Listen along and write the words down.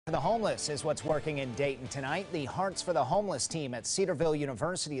For the homeless is what's working in Dayton tonight. The Hearts for the Homeless team at Cedarville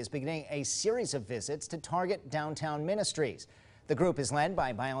University is beginning a series of visits to target downtown ministries. The group is led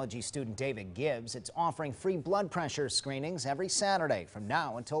by biology student David Gibbs. It's offering free blood pressure screenings every Saturday from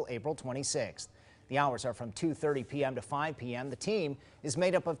now until April 26th. The hours are from 2:30 p.m. to 5 p.m. The team is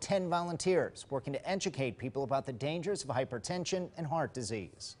made up of 10 volunteers working to educate people about the dangers of hypertension and heart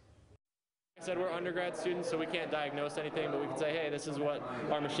disease. I said we're undergrad students, so we can't diagnose anything, but we can say, hey, this is what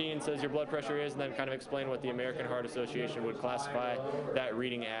our machine says your blood pressure is, and then kind of explain what the American Heart Association would classify that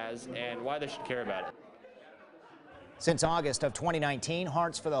reading as and why they should care about it. Since August of 2019,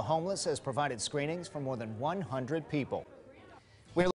 Hearts for the Homeless has provided screenings for more than 100 people.